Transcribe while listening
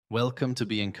Welcome to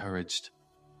be encouraged.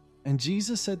 And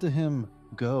Jesus said to him,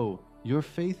 Go, your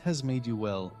faith has made you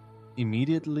well.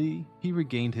 Immediately he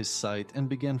regained his sight and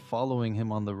began following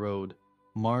him on the road.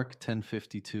 Mark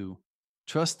 10:52.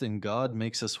 Trust in God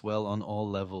makes us well on all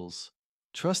levels.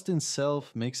 Trust in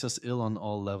self makes us ill on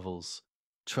all levels.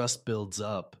 Trust builds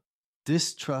up.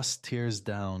 Distrust tears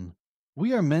down.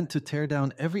 We are meant to tear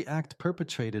down every act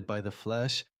perpetrated by the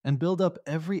flesh and build up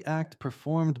every act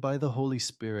performed by the Holy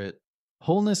Spirit.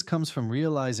 Wholeness comes from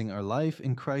realizing our life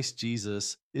in Christ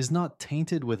Jesus is not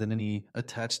tainted with any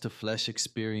attached to flesh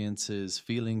experiences,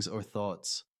 feelings, or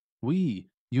thoughts. We,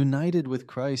 united with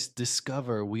Christ,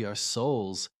 discover we are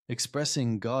souls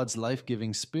expressing God's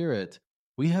life-giving spirit.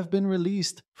 We have been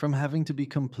released from having to be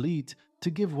complete to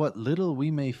give what little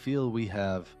we may feel we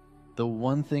have. The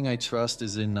one thing I trust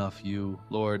is enough, you,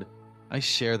 Lord. I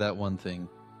share that one thing.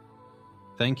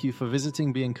 Thank you for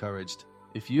visiting Be Encouraged.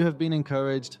 If you have been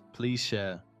encouraged, please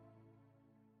share.